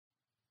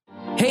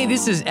Hey,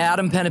 this is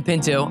Adam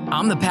Penapinto.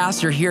 I'm the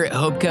pastor here at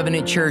Hope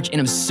Covenant Church, and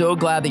I'm so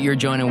glad that you're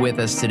joining with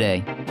us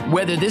today.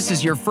 Whether this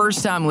is your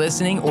first time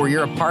listening or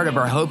you're a part of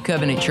our Hope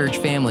Covenant Church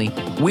family,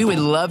 we would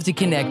love to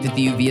connect with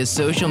you via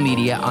social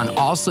media on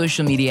all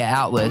social media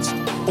outlets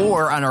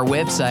or on our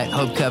website,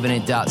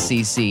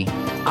 hopecovenant.cc.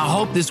 I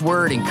hope this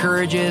word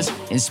encourages,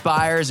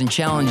 inspires, and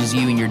challenges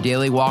you in your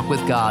daily walk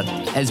with God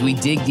as we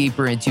dig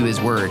deeper into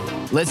His Word.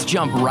 Let's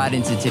jump right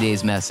into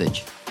today's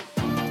message.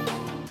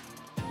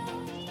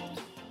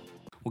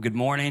 Well, good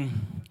morning.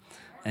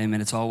 Amen.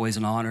 It's always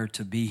an honor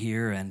to be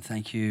here, and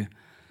thank you,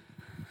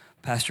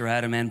 Pastor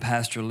Adam and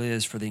Pastor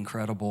Liz, for the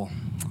incredible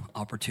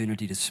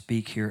opportunity to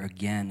speak here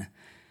again.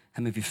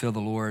 How many of you feel the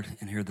Lord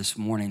in here this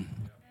morning?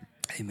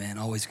 Amen.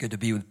 Always good to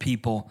be with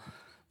people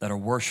that are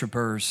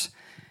worshipers,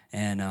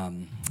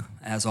 and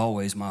as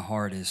always, my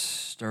heart is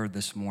stirred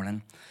this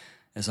morning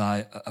as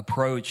I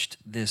approached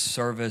this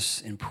service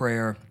in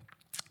prayer.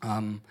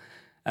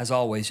 As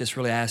always, just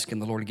really asking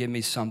the Lord to give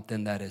me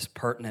something that is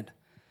pertinent,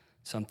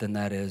 something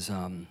that is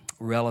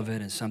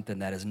relevant, and something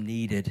that is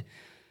needed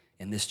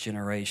in this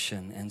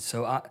generation. And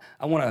so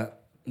I want to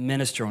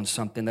minister on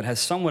something that has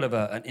somewhat of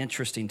an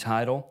interesting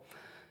title,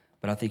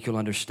 but I think you'll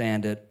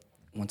understand it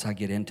once I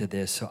get into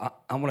this. So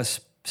I want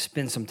to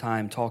spend some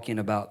time talking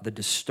about the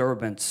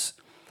disturbance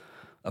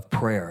of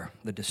prayer,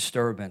 the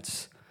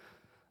disturbance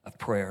of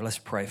prayer. Let's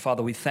pray.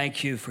 Father, we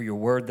thank you for your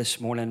word this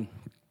morning.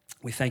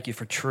 We thank you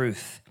for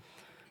truth,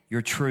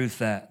 your truth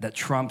that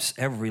trumps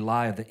every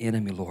lie of the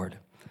enemy, Lord.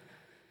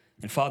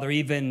 And Father,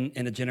 even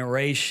in a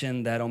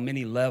generation that on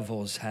many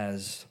levels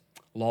has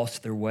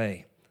lost their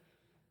way,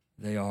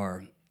 they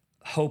are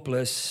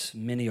hopeless,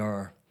 many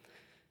are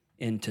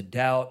into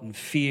doubt and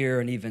fear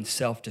and even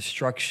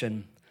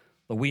self-destruction.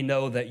 But we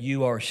know that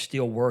you are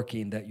still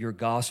working, that your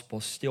gospel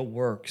still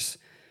works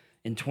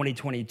in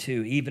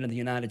 2022, even in the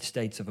United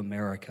States of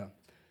America.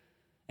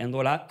 And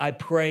Lord, I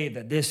pray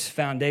that this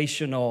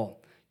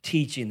foundational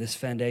teaching, this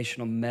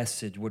foundational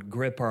message would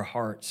grip our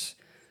hearts,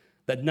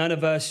 that none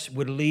of us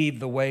would leave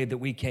the way that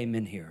we came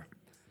in here,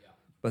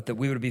 but that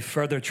we would be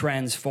further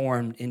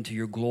transformed into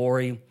your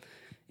glory,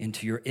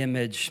 into your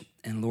image,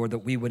 and Lord,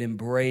 that we would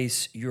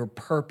embrace your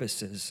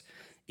purposes,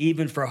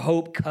 even for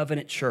Hope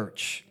Covenant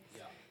Church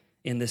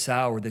in this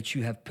hour that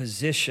you have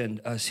positioned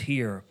us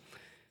here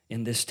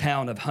in this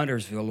town of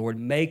Huntersville. Lord,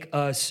 make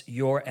us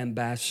your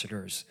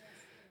ambassadors,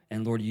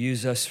 and Lord,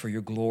 use us for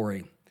your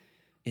glory.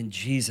 In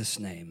Jesus'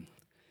 name,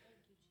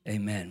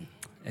 amen.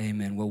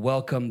 Amen. Well,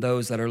 welcome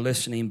those that are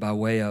listening by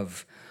way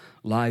of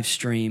live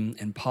stream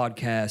and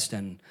podcast,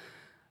 and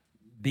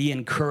be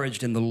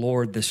encouraged in the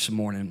Lord this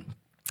morning.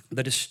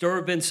 The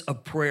disturbance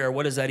of prayer,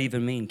 what does that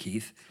even mean,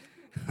 Keith?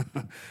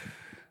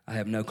 I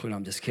have no clue. No,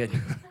 I'm just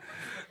kidding.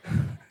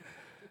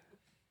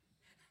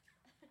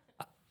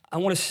 I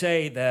want to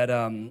say that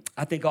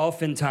I think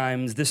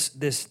oftentimes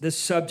this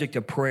subject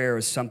of prayer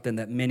is something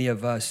that many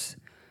of us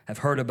have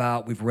heard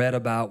about, we've read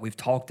about, we've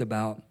talked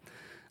about.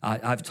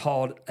 I've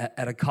taught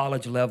at a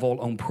college level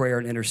on prayer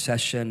and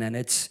intercession, and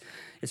it's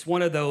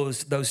one of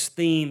those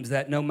themes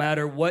that no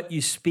matter what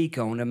you speak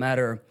on, no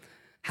matter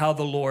how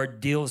the Lord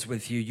deals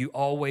with you, you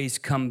always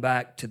come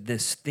back to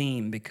this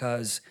theme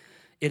because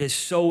it is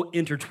so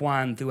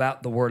intertwined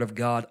throughout the Word of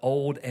God,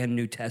 Old and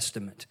New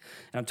Testament.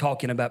 And I'm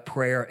talking about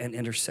prayer and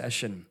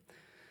intercession.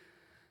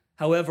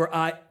 However,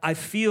 I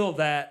feel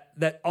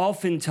that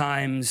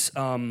oftentimes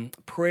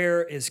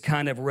prayer is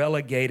kind of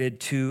relegated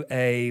to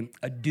a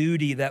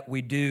duty that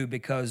we do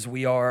because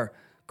we are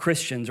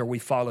Christians or we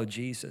follow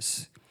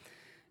Jesus.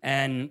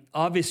 And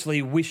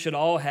obviously, we should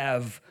all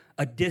have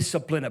a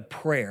discipline of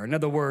prayer. In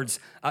other words,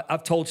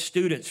 I've told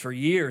students for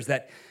years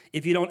that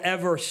if you don't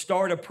ever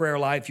start a prayer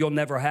life, you'll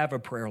never have a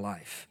prayer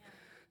life.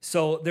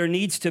 So there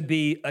needs to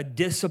be a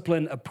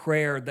discipline of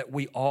prayer that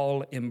we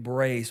all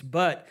embrace.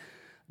 But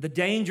the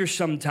danger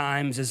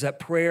sometimes is that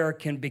prayer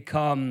can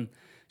become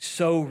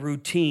so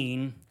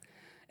routine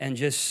and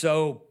just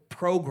so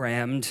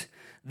programmed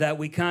that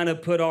we kind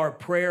of put our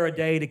prayer a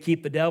day to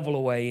keep the devil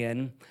away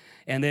in,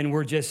 and then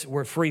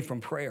we're free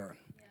from prayer.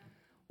 Yeah.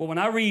 Well, when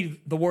I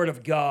read the Word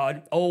of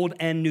God, Old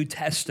and New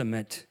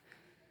Testament,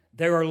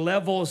 there are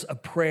levels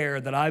of prayer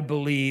that I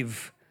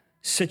believe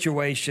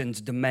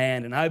situations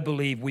demand, and I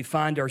believe we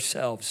find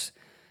ourselves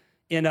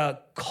in a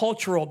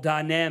cultural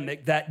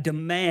dynamic that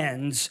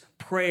demands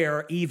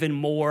prayer even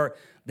more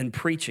than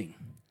preaching.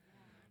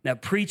 Now,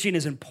 preaching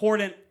is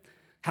important.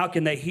 How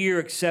can they hear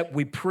except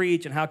we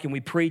preach? And how can we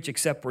preach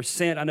except we're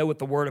sent? I know what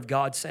the Word of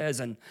God says,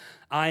 and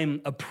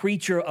I'm a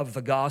preacher of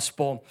the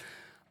gospel.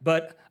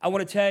 But I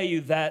want to tell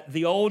you that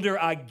the older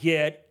I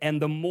get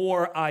and the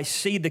more I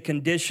see the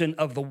condition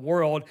of the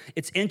world,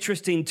 it's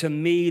interesting to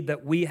me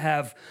that we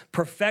have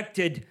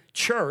perfected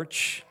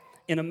church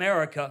in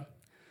America.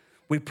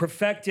 We've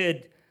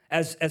perfected,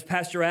 as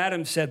Pastor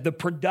Adam said, the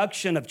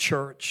production of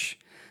church.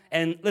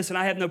 And listen,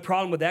 I have no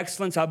problem with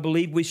excellence. I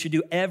believe we should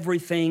do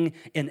everything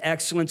in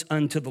excellence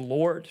unto the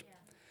Lord.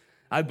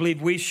 I believe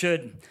we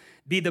should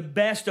be the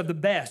best of the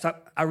best.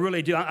 I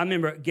really do. I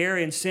remember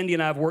Gary and Cindy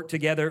and I have worked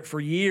together for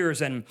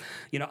years, and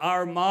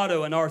our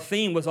motto and our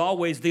theme was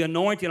always the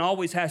anointing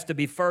always has to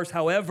be first.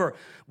 However,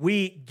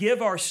 we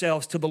give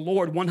ourselves to the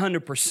Lord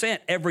 100%.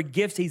 Every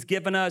gift He's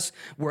given us,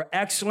 we're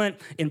excellent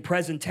in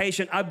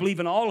presentation. I believe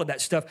in all of that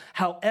stuff.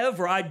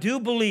 However, I do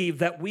believe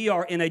that we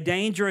are in a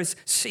dangerous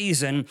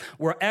season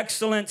where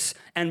excellence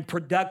and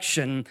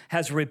production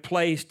has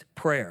replaced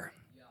prayer.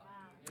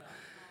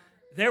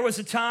 There was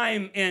a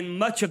time in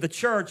much of the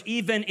church,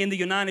 even in the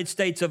United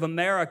States of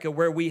America,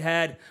 where we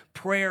had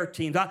prayer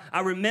teams. I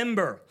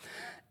remember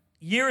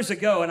years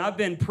ago, and I've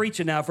been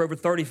preaching now for over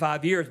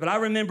 35 years, but I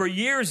remember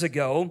years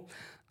ago,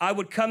 I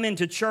would come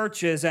into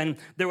churches and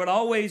there would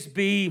always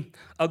be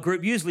a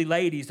group, usually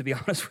ladies, to be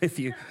honest with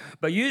you,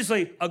 but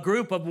usually a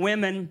group of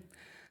women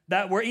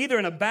that were either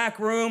in a back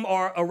room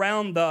or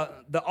around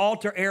the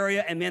altar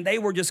area, and man, they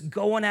were just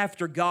going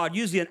after God,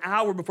 usually an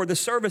hour before the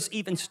service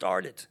even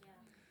started.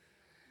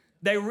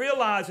 They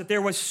realized that there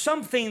was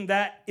something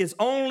that is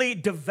only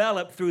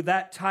developed through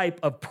that type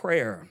of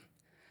prayer.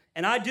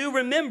 And I do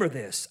remember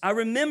this. I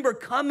remember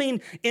coming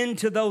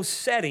into those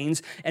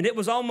settings, and it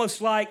was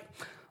almost like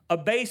a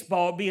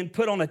baseball being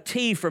put on a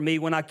tee for me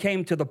when I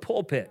came to the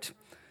pulpit,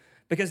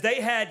 because they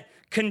had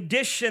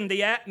conditioned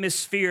the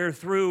atmosphere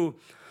through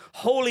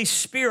Holy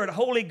Spirit,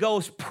 Holy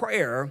Ghost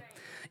prayer,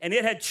 and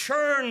it had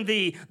churned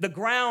the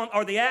ground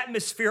or the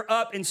atmosphere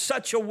up in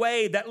such a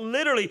way that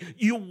literally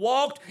you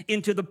walked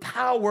into the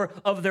power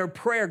of their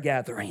prayer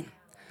gathering.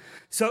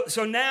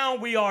 So now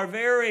we are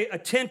very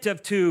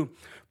attentive to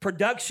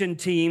production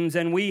teams,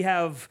 and we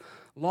have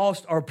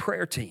lost our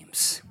prayer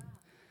teams.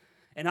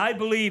 And I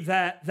believe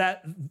that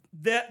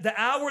the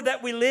hour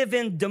that we live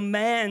in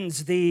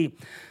demands the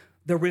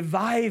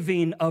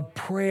reviving of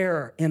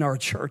prayer in our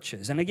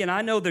churches. And again,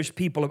 I know there's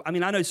people, I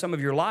know some of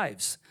your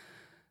lives,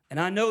 and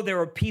I know there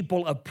are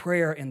people of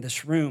prayer in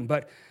this room,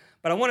 but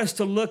I want us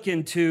to look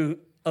into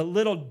a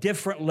little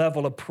different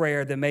level of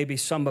prayer than maybe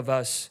some of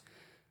us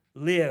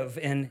live.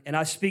 And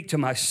I speak to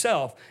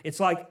myself.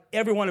 It's like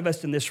every one of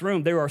us in this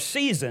room, there are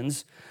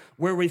seasons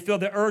where we feel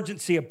the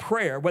urgency of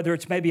prayer, whether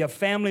it's maybe a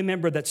family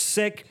member that's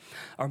sick,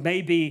 or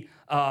maybe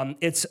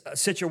it's a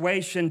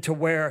situation to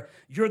where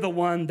you're the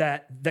one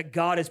that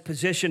God has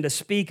positioned to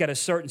speak at a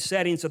certain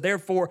setting. So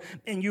therefore,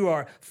 and you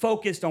are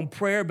focused on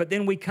prayer, but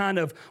then we kind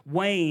of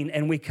wane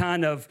and we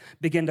kind of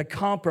begin to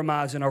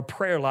compromise in our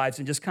prayer lives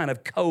and just kind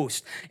of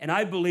coast. And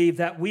I believe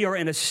that we are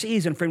in a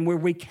season, friend, where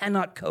we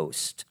cannot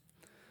coast.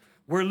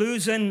 We're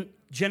losing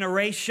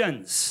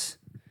generations.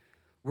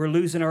 We're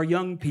losing our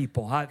young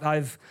people.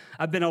 I've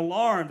been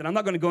alarmed, and I'm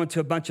not going to go into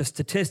a bunch of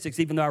statistics,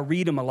 even though I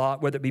read them a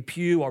lot, whether it be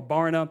Pew or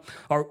Barna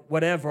or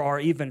whatever, or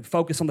even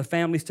focus on the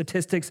family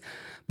statistics.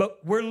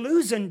 But we're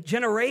losing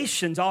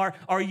generations. Our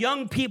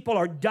young people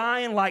are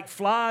dying like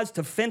flies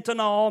to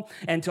fentanyl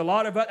and to a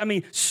lot of,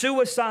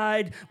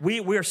 suicide.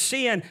 We're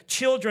seeing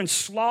children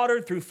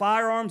slaughtered through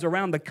firearms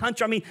around the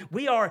country.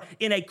 We are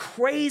in a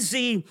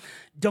crazy,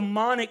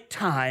 demonic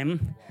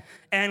time.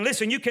 And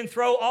listen, you can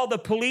throw all the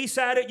police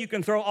at it. You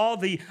can throw all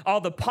the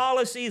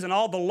policies and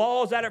all the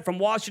laws at it from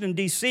Washington,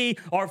 D.C.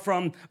 or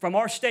from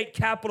our state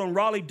capital in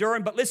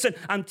Raleigh-Durham. But listen,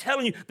 I'm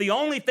telling you, the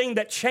only thing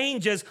that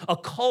changes a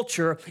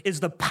culture is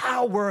the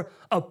power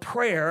of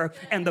prayer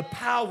and the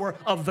power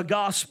of the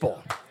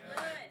gospel.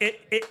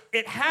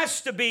 It has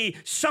to be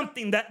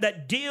something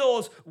that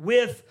deals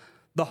with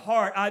the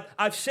heart.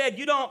 I've said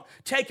you don't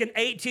take an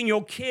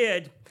 18-year-old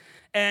kid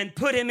and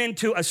put him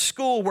into a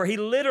school where he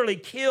literally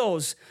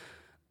kills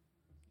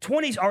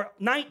 20 or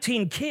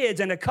 19 kids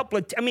and a couple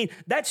of,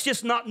 that's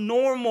just not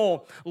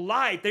normal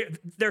life.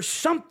 There's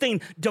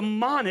something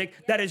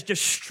demonic that is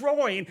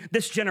destroying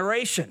this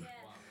generation.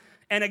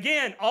 And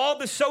again, all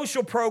the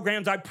social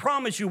programs, I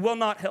promise you, will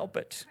not help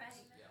it.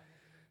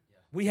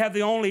 We have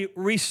the only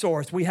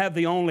resource. We have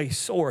the only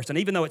source. And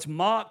even though it's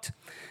mocked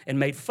and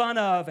made fun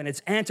of and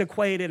it's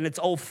antiquated and it's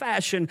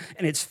old-fashioned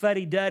and it's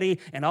fuddy-duddy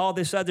and all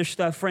this other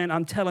stuff, friend,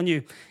 I'm telling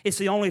you, it's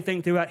the only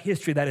thing throughout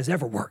history that has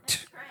ever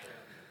worked.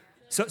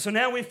 So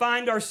now we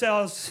find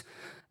ourselves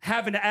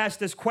having to ask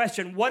this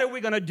question: what are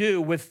we going to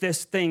do with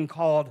this thing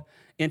called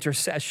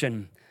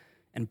intercession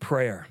and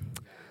prayer?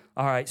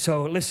 All right,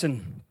 so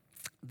listen,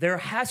 there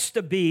has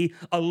to be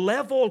a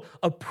level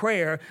of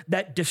prayer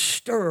that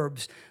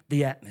disturbs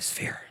the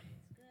atmosphere.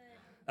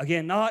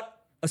 Again, not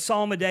a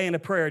psalm a day and a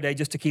prayer a day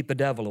just to keep the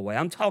devil away.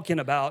 I'm talking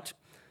about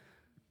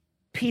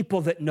people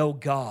that know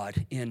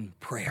God in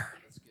prayer.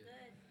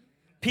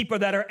 People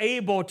that are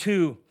able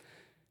to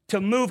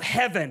move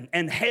heaven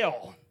and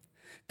hell.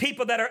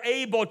 People that are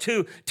able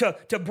to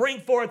bring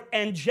forth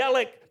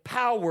angelic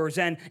powers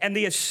and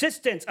the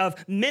assistance of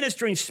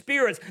ministering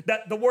spirits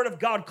that the Word of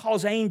God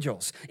calls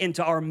angels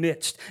into our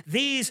midst.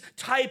 These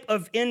type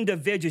of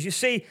individuals. You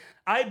see,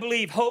 I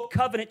believe Hope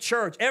Covenant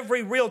Church,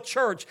 every real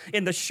church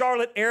in the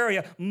Charlotte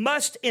area,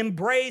 must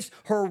embrace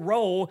her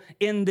role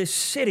in this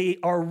city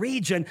or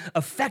region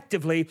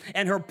effectively,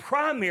 and her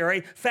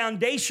primary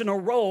foundational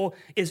role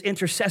is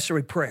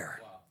intercessory prayer.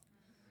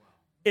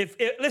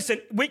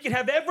 Listen, we can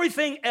have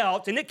everything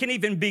else, and it can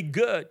even be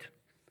good.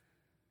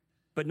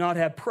 but not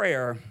have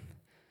prayer,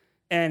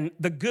 and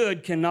the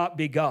good cannot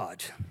be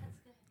God.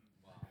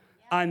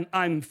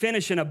 I'm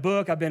finishing a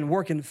book. I've been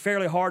working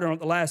fairly hard on it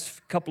the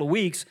last couple of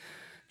weeks,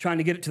 trying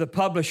to get it to the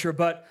publisher,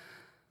 but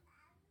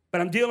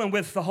I'm dealing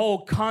with the whole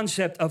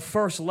concept of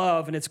first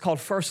love, and it's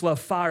called First Love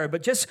Fire.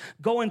 But just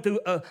going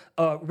through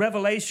a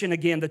Revelation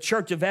again, the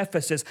church of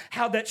Ephesus,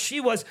 how that she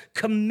was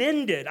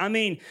commended. I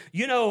mean,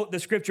 you know the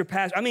scripture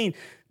passage. I mean,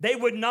 they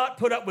would not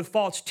put up with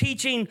false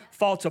teaching,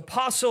 false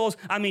apostles.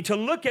 I mean, to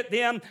look at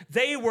them,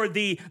 they were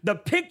the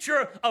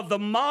picture of the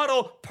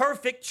model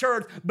perfect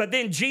church. But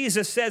then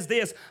Jesus says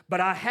this, but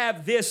I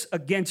have this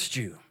against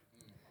you.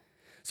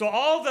 So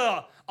all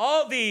the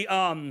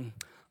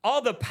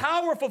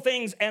powerful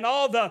things and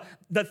all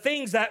the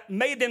things that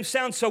made them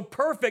sound so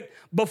perfect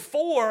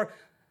before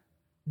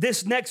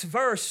this next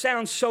verse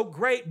sounds so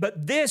great,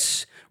 but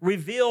this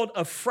revealed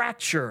a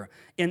fracture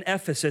in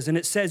Ephesus. And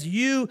it says,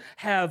 you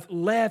have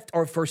left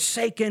or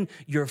forsaken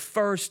your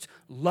first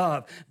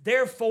love.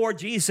 Therefore,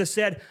 Jesus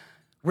said,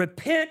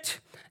 repent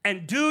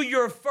and do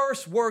your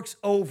first works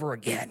over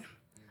again.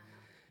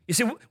 You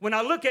see, when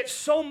I look at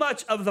so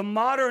much of the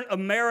modern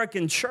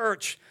American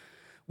church,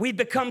 we've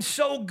become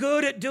so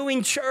good at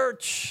doing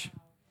church.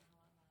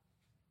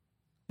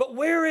 But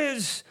where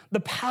is the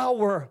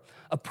power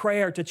of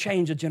prayer to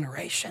change a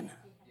generation?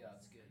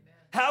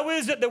 How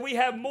is it that we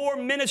have more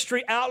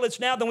ministry outlets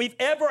now than we've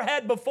ever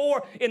had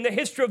before in the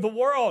history of the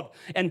world?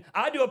 And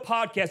I do a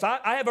podcast.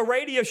 I have a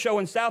radio show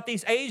in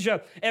Southeast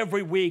Asia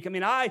every week. I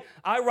mean, I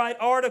write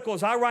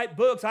articles. I write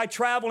books. I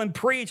travel and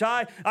preach.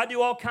 I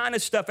do all kind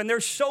of stuff. And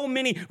there's so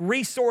many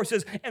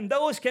resources, and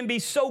those can be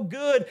so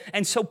good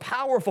and so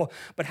powerful.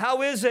 But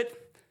how is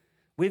it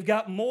we've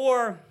got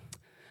more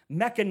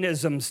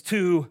mechanisms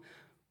to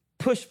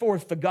push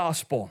forth the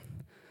gospel,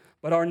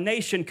 but our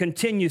nation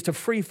continues to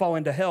free fall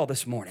into hell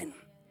this morning?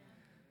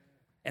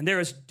 And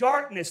there is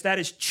darkness that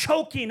is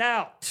choking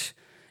out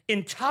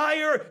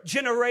entire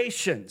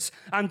generations.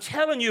 I'm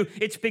telling you,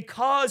 it's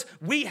because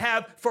we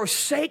have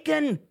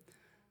forsaken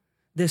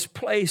this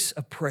place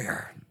of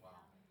prayer.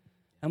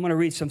 I'm going to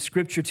read some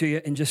scripture to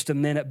you in just a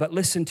minute, but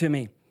listen to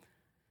me.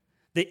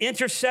 The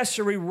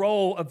intercessory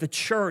role of the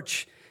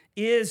church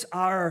is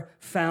our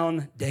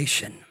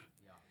foundation.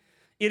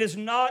 It is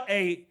not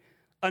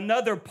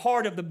another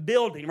part of the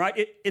building,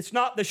 right? It's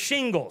not the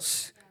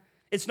shingles.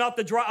 It's not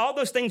the dry. All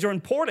those things are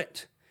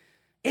important.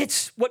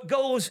 It's what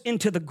goes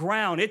into the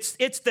ground. It's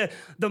the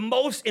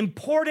most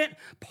important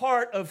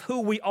part of who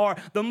we are.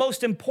 The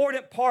most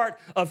important part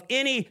of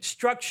any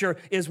structure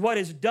is what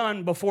is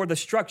done before the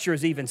structure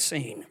is even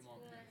seen.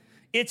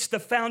 It's the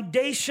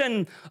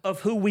foundation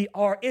of who we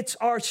are. It's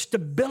our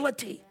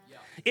stability.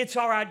 It's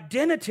our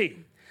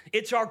identity.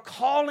 It's our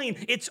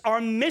calling. It's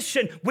our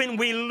mission. When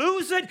we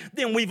lose it,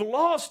 then we've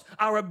lost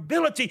our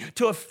ability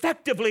to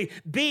effectively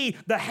be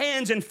the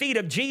hands and feet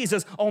of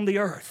Jesus on the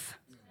earth.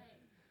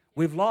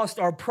 We've lost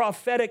our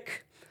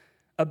prophetic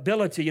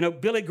ability. You know,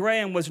 Billy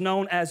Graham was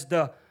known as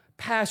the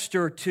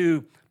pastor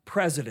to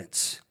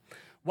presidents.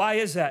 Why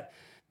is that?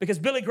 Because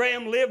Billy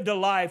Graham lived a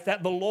life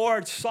that the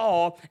Lord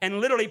saw and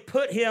literally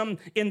put him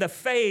in the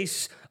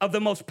face of the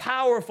most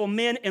powerful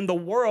men in the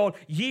world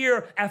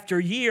year after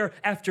year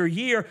after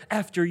year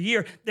after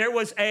year. There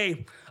was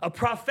a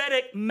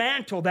prophetic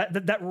mantle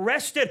that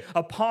rested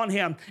upon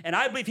him. And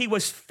I believe he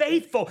was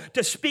faithful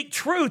to speak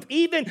truth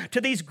even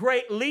to these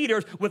great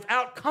leaders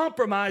without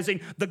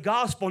compromising the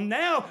gospel.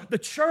 Now the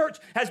church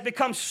has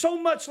become so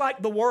much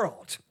like the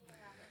world.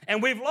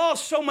 And we've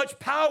lost so much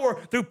power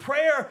through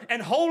prayer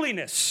and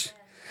holiness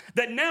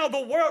that now the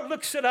world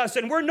looks at us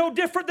and we're no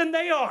different than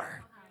they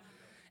are.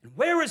 And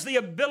where is the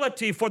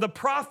ability for the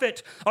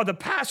prophet or the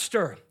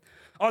pastor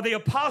or the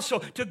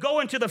apostle to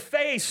go into the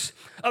face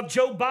of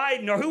Joe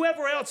Biden or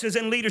whoever else is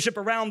in leadership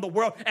around the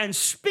world and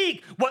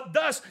speak what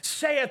thus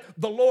saith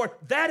the Lord?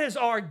 That is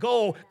our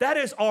goal. That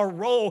is our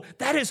role.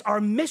 That is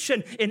our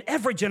mission in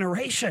every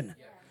generation.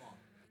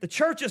 The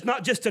church is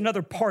not just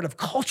another part of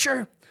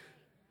culture.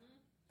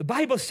 The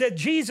Bible said,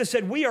 Jesus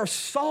said, we are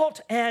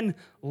salt and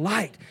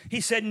light. He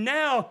said,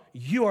 now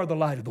you are the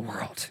light of the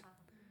world.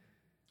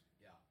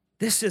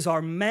 This is our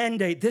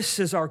mandate. This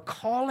is our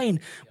calling.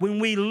 When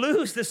we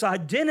lose this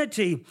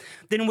identity,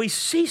 then we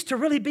cease to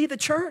really be the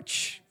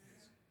church.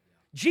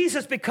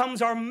 Jesus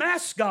becomes our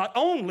mascot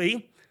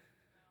only,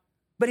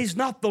 but he's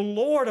not the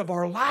Lord of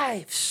our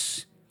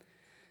lives.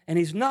 And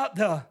he's not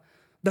the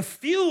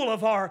fuel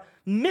of our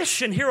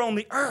mission here on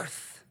the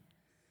earth.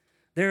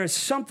 There is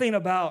something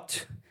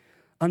about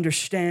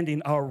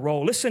understanding our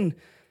role. Listen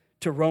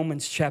to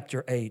Romans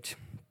chapter 8.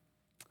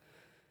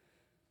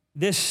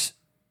 This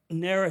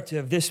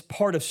narrative, this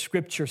part of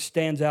Scripture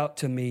stands out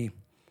to me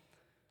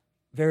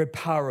very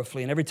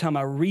powerfully. And every time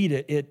I read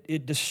it,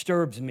 it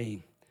disturbs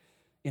me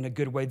in a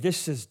good way.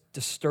 This is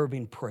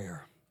disturbing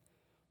prayer.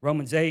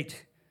 Romans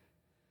 8,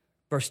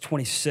 verse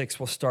 26,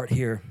 we'll start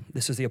here.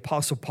 This is the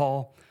Apostle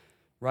Paul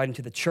writing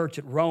to the church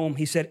at Rome.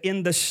 He said,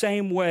 in the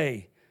same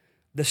way,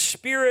 the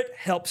Spirit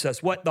helps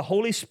us. What? The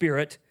Holy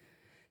Spirit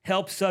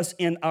helps us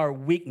in our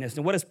weakness.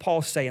 And what is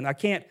Paul saying? I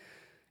can't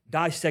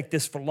dissect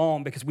this for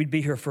long because we'd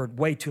be here for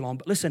way too long.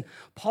 But listen,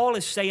 Paul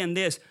is saying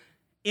this,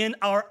 in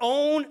our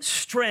own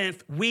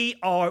strength, we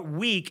are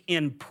weak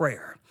in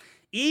prayer.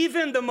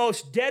 Even the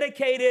most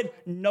dedicated,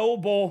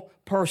 noble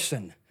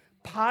person,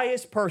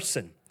 pious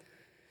person,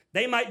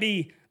 they might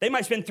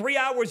spend 3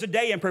 hours a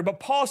day in prayer. But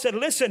Paul said,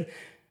 listen,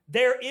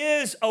 there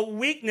is a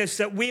weakness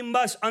that we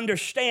must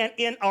understand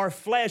in our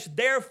flesh.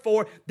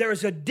 Therefore, there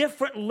is a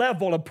different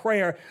level of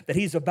prayer that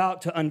he's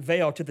about to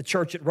unveil to the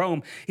church at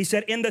Rome. He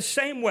said, in the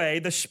same way,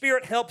 the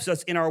Spirit helps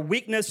us in our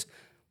weakness.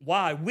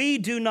 Why? We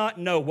do not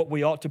know what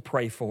we ought to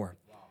pray for.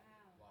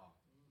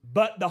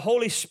 But the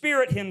Holy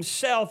Spirit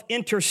himself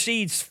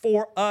intercedes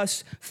for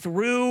us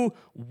through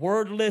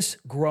wordless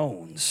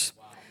groans.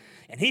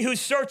 And he who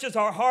searches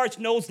our hearts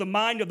knows the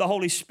mind of the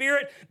Holy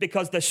Spirit,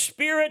 because the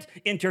Spirit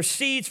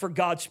intercedes for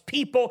God's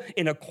people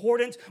in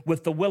accordance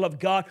with the will of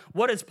God.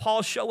 What is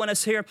Paul showing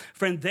us here?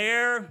 Friend,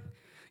 there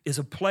is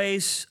a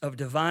place of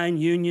divine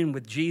union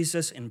with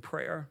Jesus in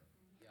prayer,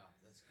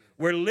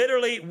 where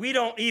literally we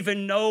don't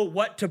even know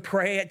what to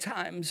pray at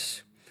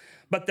times.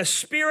 But the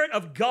Spirit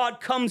of God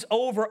comes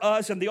over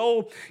us. And the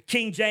old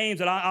King James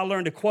that I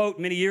learned to quote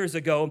many years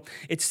ago,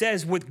 it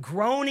says, with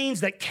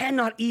groanings that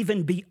cannot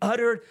even be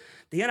uttered.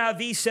 The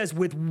NIV says,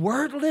 with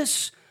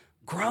wordless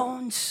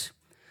groans.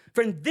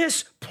 Friend,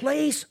 this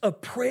place of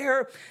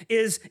prayer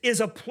is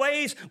a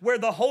place where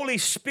the Holy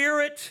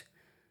Spirit,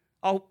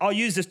 I'll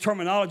use this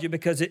terminology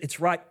because it's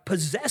right,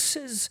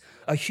 possesses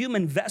a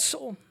human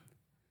vessel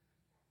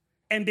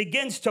and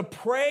begins to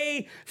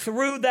pray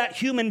through that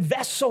human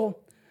vessel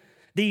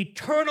the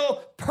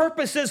eternal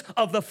purposes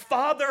of the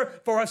Father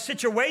for a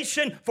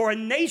situation, for a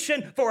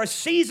nation, for a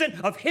season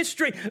of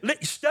history.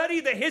 Study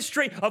the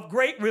history of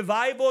great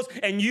revivals,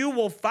 and you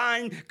will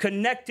find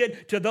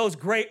connected to those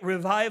great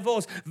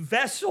revivals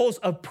vessels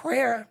of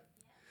prayer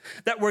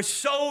that were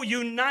so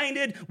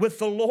united with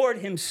the Lord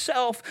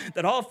himself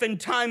that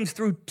oftentimes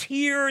through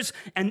tears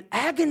and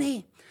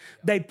agony,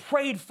 they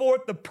prayed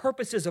forth the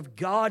purposes of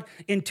God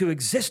into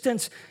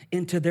existence,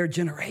 into their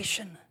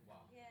generation.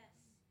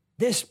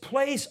 This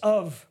place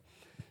of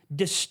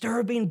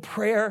disturbing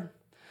prayer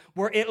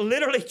where it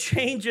literally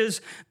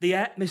changes the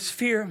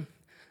atmosphere.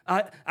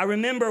 I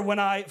remember when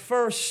I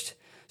first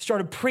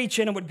started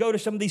preaching and would go to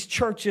some of these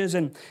churches,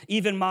 and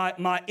even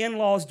my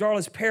in-laws,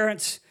 Darla's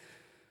parents,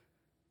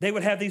 they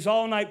would have these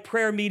all-night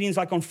prayer meetings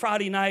like on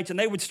Friday nights, and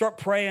they would start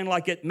praying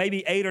like at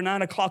maybe 8 or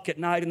 9 o'clock at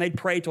night, and they'd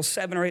pray till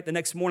 7 or 8 the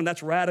next morning.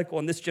 That's radical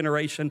in this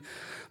generation.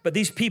 But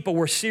these people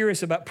were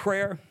serious about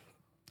prayer,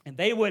 and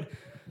they would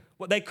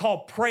what they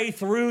call pray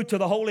through to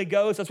the Holy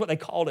Ghost. That's what they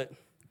called it.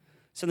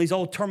 Some of these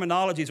old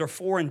terminologies are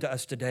foreign to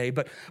us today,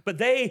 but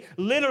they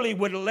literally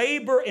would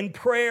labor in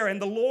prayer, and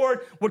the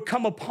Lord would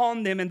come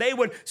upon them, and they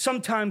would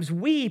sometimes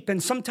weep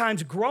and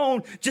sometimes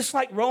groan, just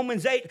like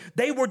Romans 8.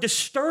 They were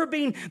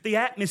disturbing the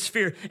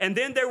atmosphere. And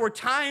then there were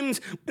times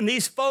when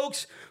these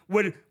folks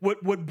would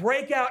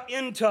break out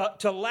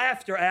into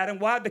laughter at him.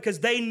 Why? Because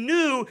they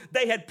knew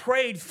they had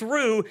prayed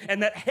through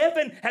and that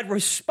heaven had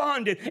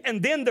responded,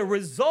 and then the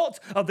result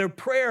of their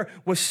prayer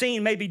was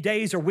seen maybe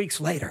days or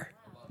weeks later.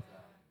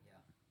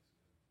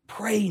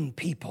 Praying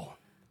people.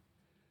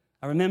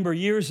 I remember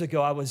years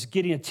ago, I was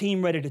getting a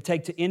team ready to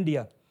take to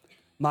India,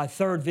 my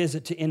third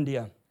visit to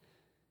India.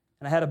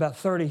 And I had about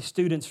 30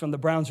 students from the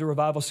Brownsville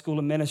Revival School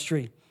of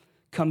Ministry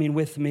coming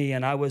with me,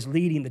 and I was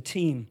leading the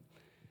team.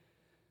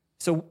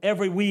 So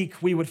every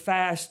week we would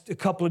fast a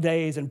couple of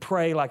days and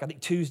pray, like I think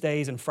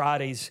Tuesdays and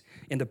Fridays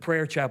in the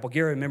prayer chapel.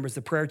 Gary remembers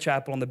the prayer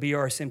chapel on the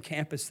BRSM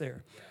campus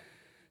there.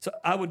 So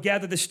I would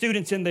gather the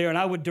students in there and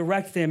I would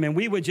direct them, and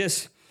we would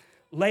just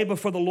lay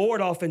before the Lord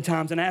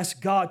oftentimes and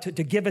ask God to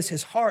give us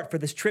his heart for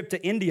this trip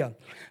to India.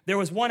 There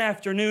was one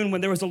afternoon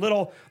when there was a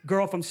little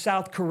girl from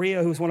South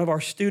Korea who was one of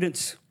our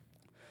students,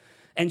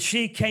 and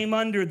she came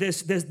under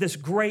this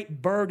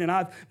great burden.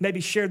 I've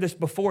maybe shared this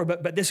before,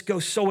 but this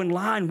goes so in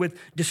line with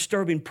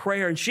disturbing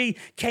prayer. And she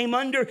came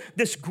under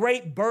this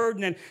great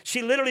burden, and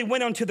she literally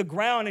went onto the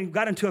ground and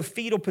got into a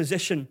fetal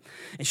position,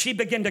 and she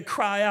began to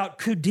cry out,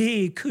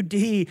 "Kudi,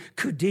 Kudi,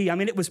 Kudi." I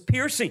mean, it was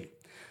piercing.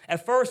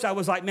 At first, I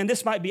was like, man,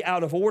 this might be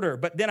out of order.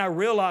 But then I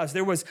realized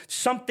there was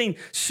something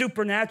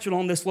supernatural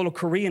on this little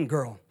Korean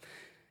girl.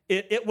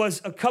 It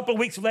was a couple of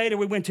weeks later,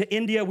 we went to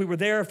India. We were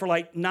there for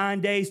like 9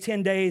 days,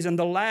 10 days. And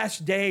the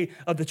last day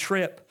of the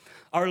trip,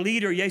 our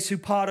leader, Yesu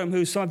Padam,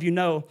 who some of you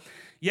know,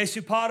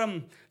 Yesu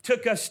Padam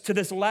took us to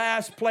this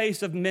last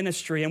place of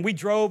ministry, and we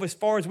drove as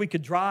far as we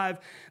could drive.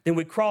 Then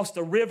we crossed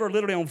the river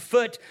literally on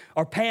foot.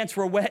 Our pants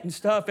were wet and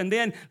stuff, and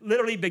then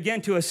literally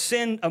began to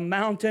ascend a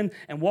mountain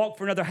and walk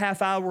for another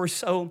half hour or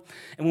so.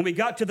 And when we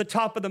got to the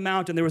top of the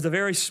mountain, there was a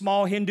very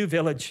small Hindu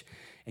village,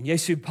 and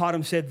Yesu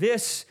Padam said,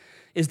 "This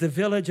is the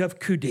village of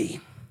Kudi."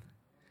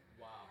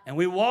 And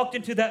we walked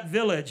into that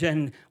village,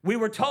 and we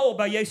were told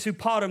by Yesu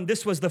Padam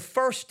this was the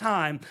first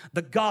time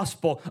the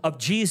gospel of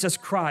Jesus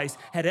Christ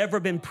had ever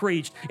been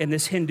preached in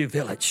this Hindu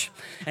village.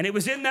 And it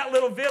was in that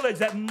little village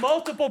that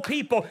multiple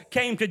people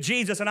came to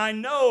Jesus. And I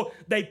know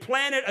they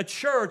planted a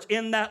church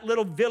in that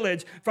little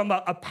village from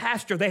a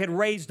pastor they had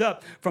raised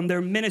up from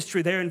their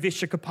ministry there in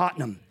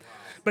Vishakhapatnam.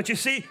 But you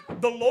see,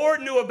 the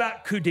Lord knew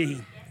about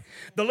Kudi.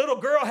 The little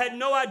girl had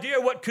no idea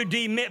what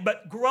Kudi meant,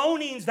 but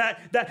groanings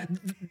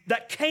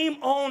that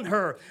came on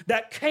her,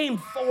 that came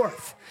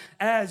forth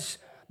as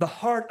the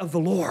heart of the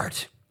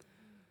Lord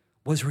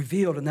was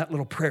revealed in that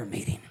little prayer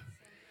meeting.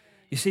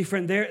 You see,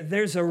 friend,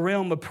 there's a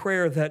realm of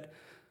prayer that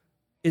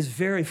is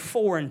very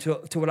foreign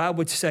to what I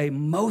would say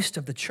most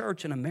of the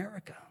church in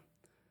America.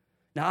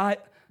 Now,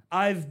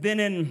 I've been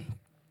in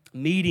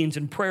meetings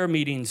and prayer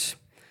meetings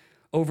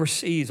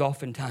overseas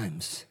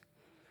oftentimes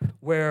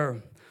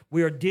where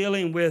we are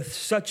dealing with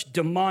such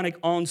demonic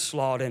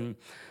onslaught, and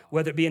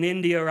whether it be in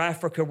India or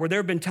Africa, where there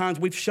have been times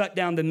we've shut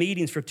down the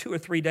meetings for 2 or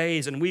 3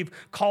 days, and we've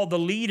called the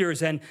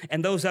leaders and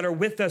those that are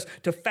with us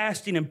to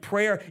fasting and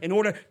prayer in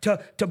order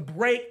to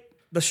break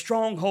the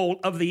stronghold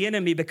of the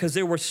enemy, because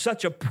there were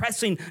such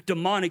oppressing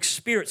demonic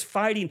spirits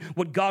fighting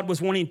what God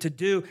was wanting to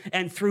do.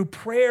 And through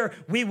prayer,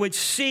 we would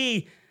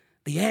see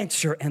the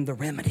answer and the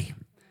remedy.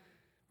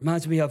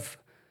 Reminds me of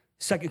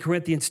 2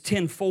 Corinthians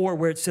 10:4,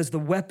 where it says the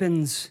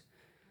weapons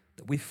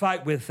that we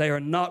fight with, they are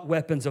not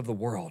weapons of the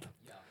world.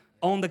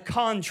 On the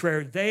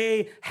contrary,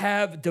 they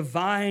have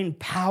divine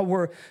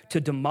power to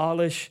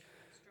demolish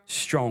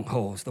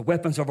strongholds. The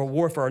weapons of our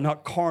warfare are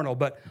not carnal,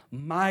 but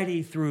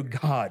mighty through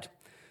God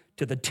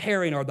to the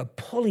tearing or the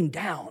pulling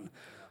down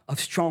of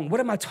strong. What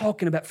am I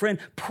talking about, friend?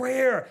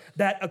 Prayer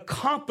that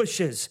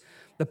accomplishes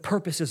the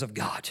purposes of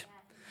God.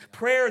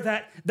 Prayer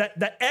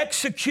that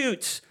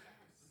executes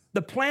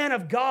the plan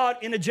of God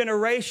in a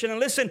generation. And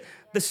listen,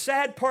 the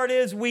sad part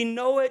is we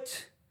know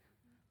it.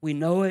 We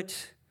know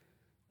it.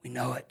 We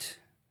know it.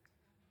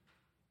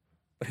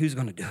 But who's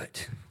going to do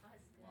it?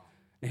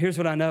 Now, here's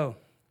what I know.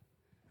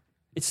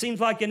 It seems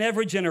like in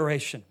every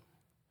generation,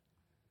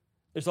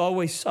 there's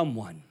always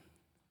someone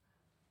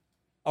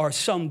or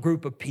some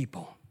group of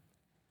people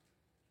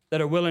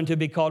that are willing to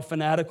be called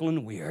fanatical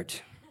and weird.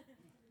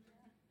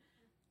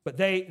 But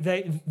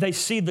they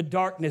see the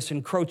darkness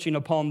encroaching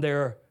upon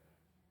their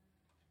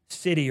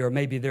city or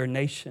maybe their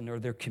nation or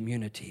their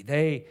community.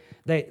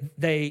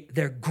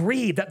 They're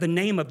grieved that the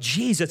name of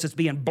Jesus is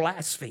being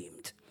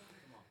blasphemed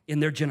in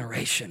their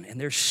generation.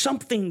 And there's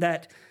something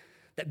that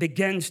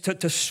begins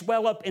to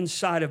swell up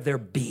inside of their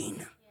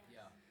being.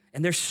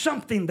 And there's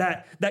something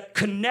that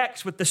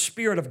connects with the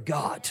Spirit of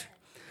God.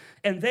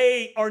 And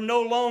they are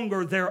no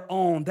longer their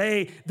own.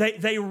 They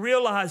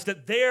realize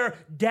that their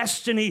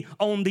destiny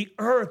on the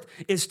earth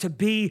is to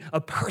be a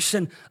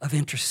person of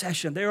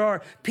intercession. There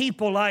are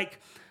people like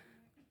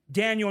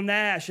Daniel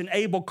Nash and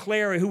Abel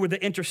Clary, who were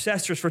the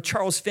intercessors for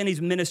Charles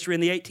Finney's ministry in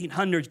the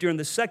 1800s during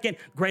the Second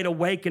Great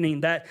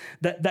Awakening that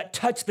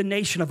touched the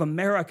nation of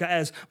America,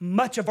 as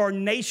much of our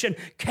nation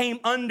came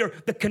under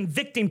the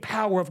convicting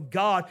power of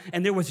God,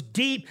 and there was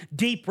deep,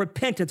 deep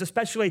repentance,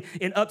 especially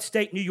in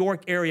upstate New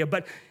York area.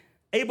 But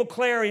Abel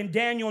Clary and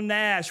Daniel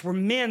Nash were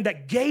men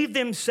that gave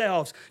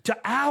themselves to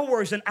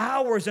hours and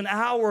hours and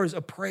hours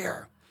of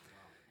prayer.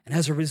 And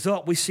as a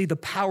result, we see the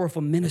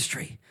powerful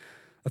ministry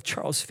of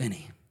Charles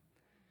Finney.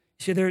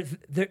 See,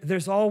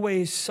 there's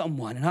always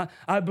someone, and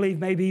I believe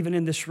maybe even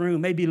in this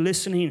room, maybe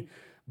listening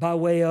by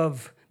way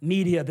of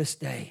media this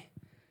day,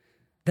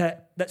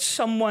 that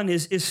someone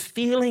is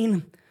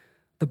feeling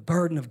the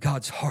burden of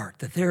God's heart,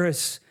 that there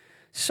is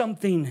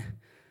something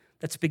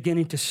that's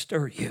beginning to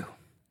stir you.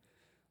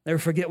 Never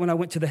forget when I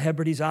went to the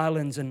Hebrides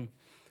Islands, and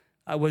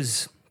I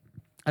was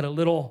at a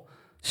little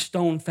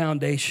stone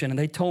foundation, and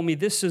they told me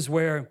this is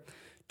where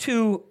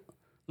two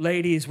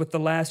ladies with the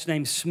last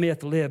name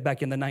Smith lived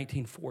back in the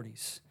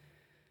 1940s.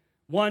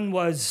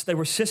 They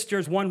were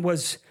sisters. One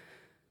was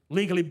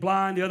legally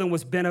blind. The other one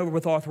was bent over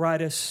with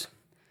arthritis.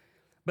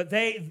 But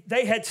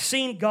they had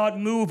seen God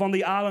move on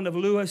the island of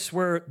Lewis,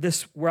 where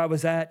I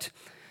was at.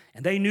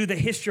 And they knew the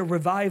history of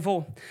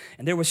revival.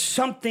 And there was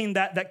something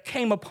that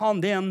came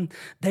upon them.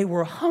 They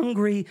were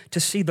hungry to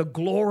see the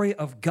glory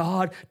of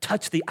God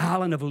touch the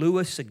island of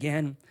Lewis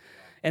again.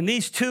 And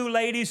these two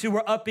ladies who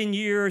were up in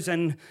years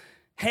and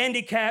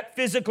handicapped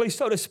physically,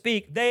 so to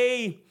speak,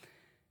 they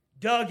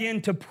dug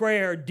into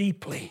prayer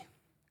deeply.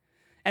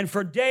 And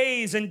for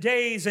days and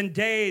days and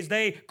days,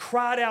 they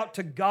cried out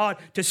to God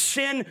to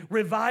send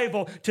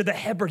revival to the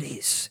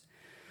Hebrides.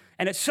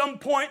 And at some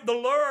point, the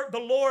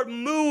Lord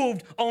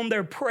moved on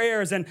their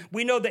prayers. And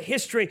we know the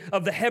history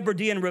of the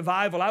Hebridean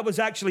revival. I was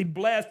actually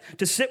blessed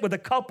to sit with a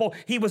couple.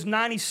 He was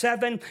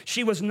 97,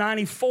 she was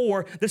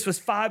 94. This was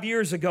 5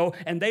 years ago.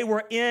 And they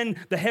were in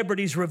the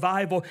Hebrides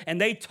revival.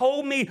 And they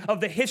told me of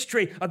the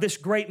history of this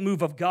great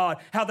move of God.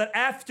 How that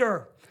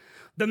after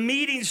the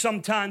meetings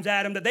sometimes,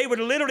 Adam, that they would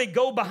literally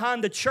go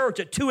behind the church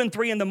at 2 and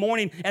 3 in the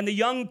morning, and the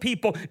young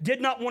people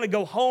did not want to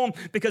go home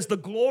because the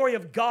glory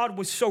of God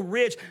was so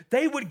rich.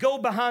 They would go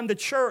behind the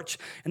church.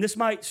 And this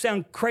might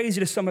sound crazy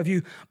to some of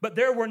you, but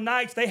there were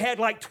nights they had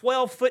like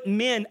 12-foot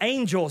men,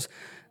 angels.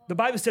 The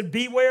Bible said,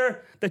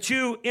 beware that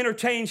you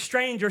entertain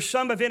strangers.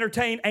 Some have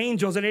entertained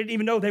angels and they didn't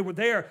even know they were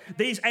there.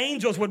 These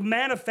angels would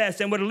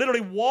manifest and would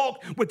literally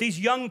walk with these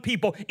young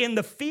people in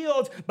the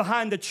fields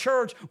behind the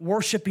church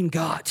worshiping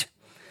God.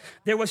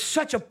 There was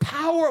such a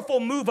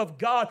powerful move of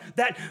God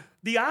that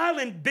the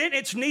island bent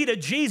its knee to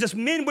Jesus,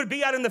 men would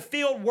be out in the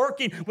field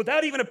working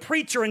without even a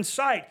preacher in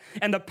sight,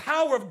 and the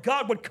power of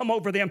God would come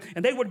over them,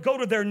 and they would go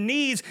to their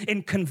knees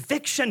in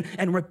conviction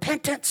and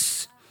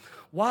repentance.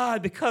 Why?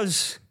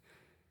 Because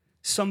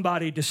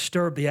somebody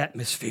disturbed the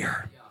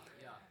atmosphere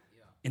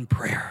in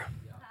prayer.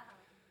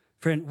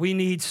 Friend, we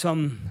need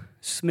some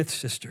Smith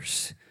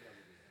sisters.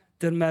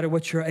 Doesn't matter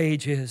what your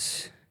age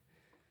is.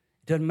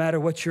 Doesn't matter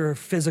what your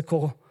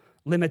physical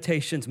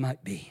limitations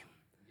might be.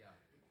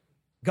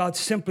 God's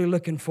simply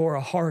looking for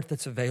a heart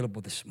that's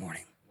available this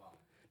morning.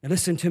 Now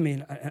listen to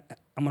me,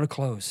 I'm going to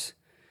close.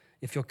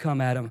 If you'll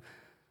come, Adam.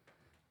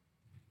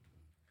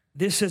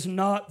 This is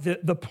not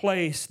the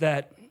place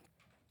that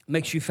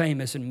makes you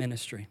famous in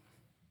ministry.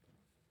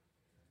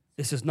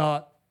 This is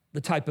not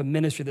the type of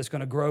ministry that's going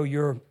to grow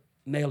your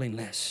mailing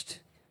list.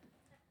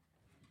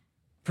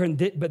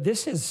 Friend, but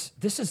this is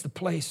the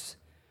place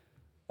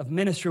of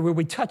ministry where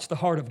we touch the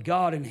heart of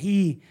God and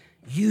He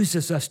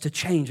uses us to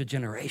change a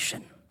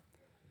generation.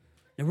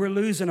 And we're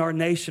losing our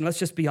nation. Let's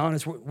just be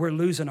honest. We're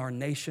losing our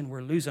nation.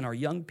 We're losing our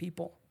young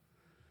people.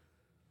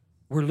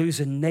 We're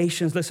losing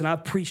nations. Listen,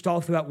 I've preached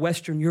all throughout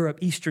Western Europe,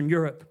 Eastern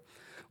Europe.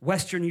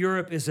 Western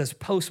Europe is as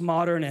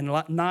postmodern and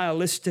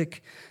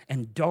nihilistic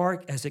and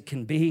dark as it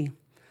can be.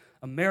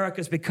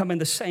 America's becoming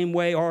the same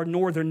way. Our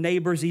northern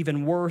neighbors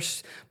even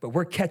worse, but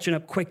we're catching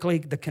up quickly,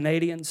 the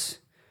Canadians.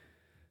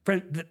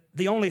 Friend,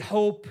 the only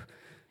hope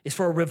is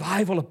for a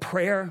revival of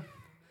prayer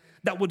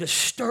that will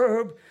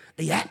disturb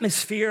the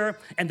atmosphere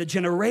and the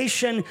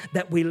generation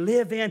that we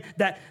live in,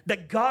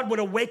 that God would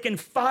awaken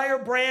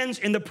firebrands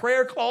in the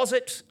prayer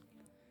closet,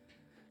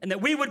 and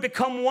that we would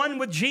become one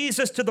with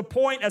Jesus to the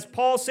point, as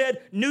Paul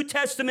said, New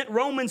Testament,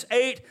 Romans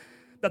 8,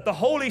 that the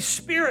Holy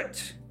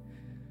Spirit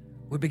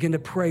would begin to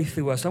pray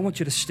through us. I want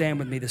you to stand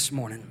with me this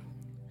morning.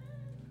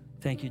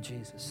 Thank you,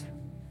 Jesus.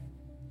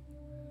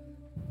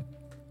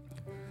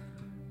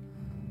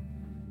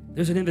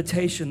 There's an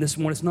invitation this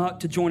morning. It's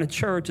not to join a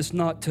church. It's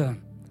not to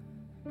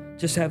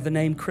just have the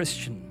name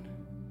Christian.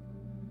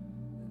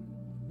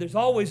 There's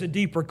always a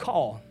deeper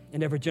call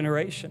in every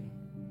generation.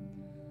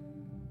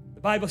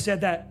 The Bible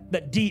said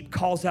that deep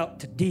calls out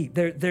to deep.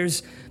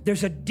 There's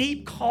a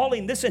deep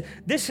calling. This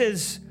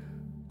is,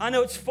 I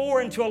know it's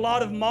foreign to a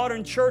lot of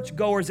modern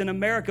churchgoers in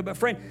America, but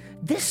friend,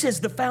 this is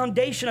the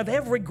foundation of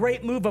every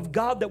great move of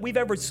God that we've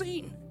ever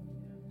seen.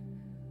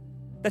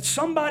 That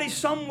somebody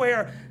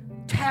somewhere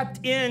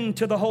tapped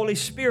into the Holy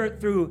Spirit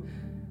through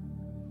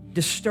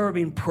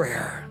disturbing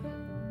prayer.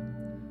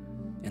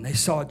 And they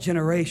saw a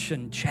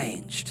generation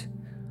changed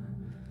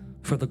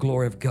for the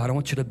glory of God. I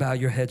want you to bow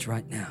your heads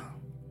right now.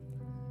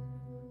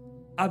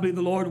 I believe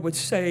the Lord would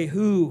say,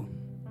 who's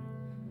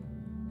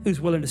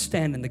willing to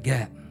stand in the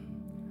gap?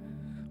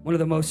 One of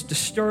the most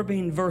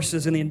disturbing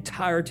verses in the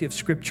entirety of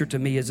Scripture to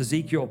me is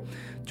Ezekiel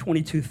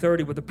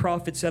 22:30, where the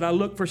prophet said, I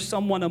look for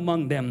someone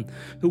among them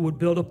who would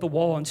build up the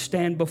wall and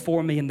stand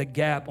before me in the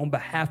gap on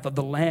behalf of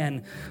the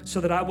land so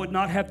that I would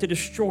not have to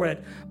destroy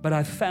it, but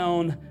I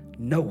found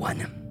no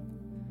one.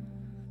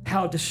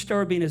 How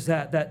disturbing is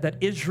that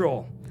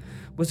Israel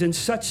was in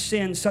such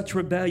sin, such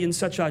rebellion,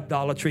 such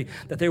idolatry,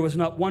 that there was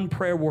not one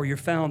prayer warrior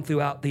found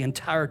throughout the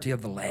entirety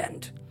of the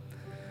land.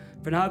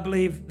 For now I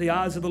believe the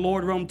eyes of the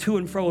Lord roam to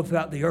and fro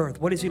throughout the earth.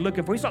 What is He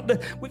looking for?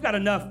 We've got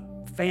enough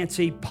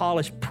fancy,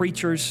 polished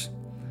preachers.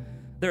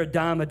 They're a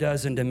dime a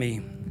dozen to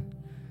me.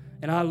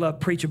 And I love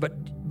preaching, but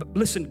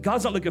listen,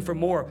 God's not looking for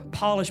more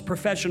polished,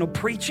 professional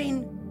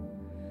preaching.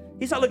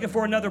 He's not looking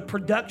for another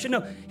production.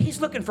 No,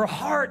 He's looking for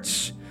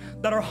hearts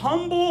that are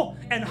humble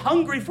and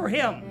hungry for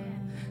Him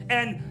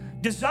and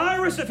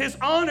desirous of His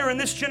honor in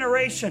this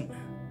generation.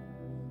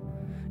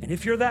 And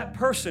if you're that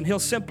person, He'll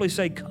simply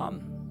say,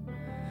 come.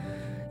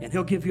 And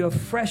He'll give you a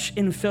fresh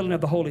infilling of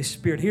the Holy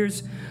Spirit.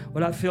 Here's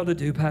what I feel to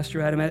do,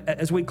 Pastor Adam.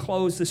 As we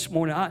close this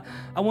morning,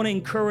 I want to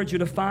encourage you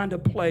to find a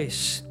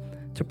place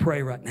to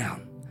pray right now.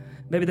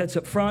 Maybe that's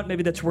up front,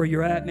 maybe that's where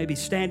you're at, maybe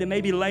standing,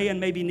 maybe laying,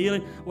 maybe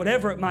kneeling,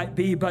 whatever it might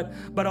be. But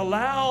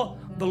allow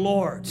the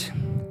Lord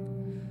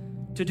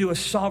to do a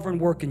sovereign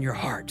work in your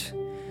heart.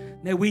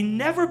 May we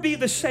never be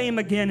the same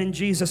again in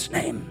Jesus'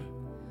 name.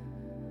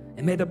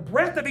 And may the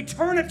breath of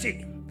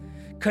eternity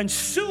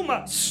consume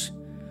us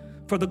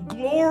for the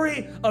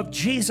glory of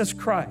Jesus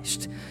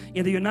Christ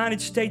in the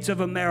United States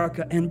of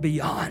America and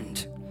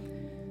beyond.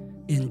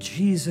 In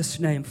Jesus'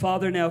 name.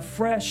 Father, now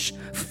fresh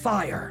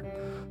fire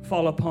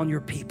fall upon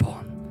your people.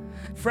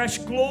 Fresh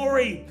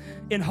glory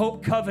in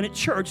Hope Covenant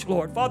Church,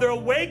 Lord. Father,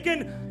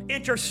 awaken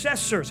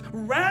intercessors,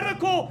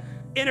 radical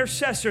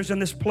intercessors in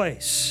this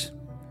place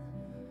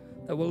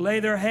that will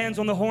lay their hands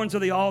on the horns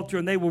of the altar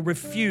and they will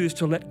refuse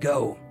to let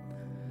go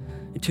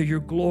until your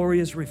glory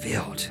is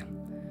revealed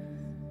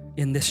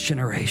in this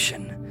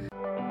generation.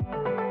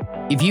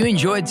 If you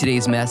enjoyed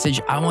today's message,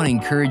 I want to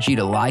encourage you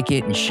to like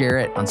it and share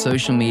it on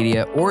social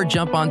media or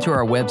jump onto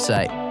our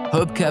website,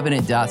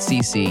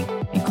 hopecovenant.cc,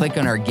 and click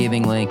on our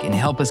giving link and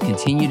help us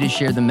continue to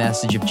share the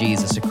message of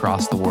Jesus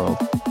across the world.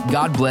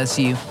 God bless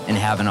you and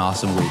have an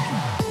awesome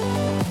week.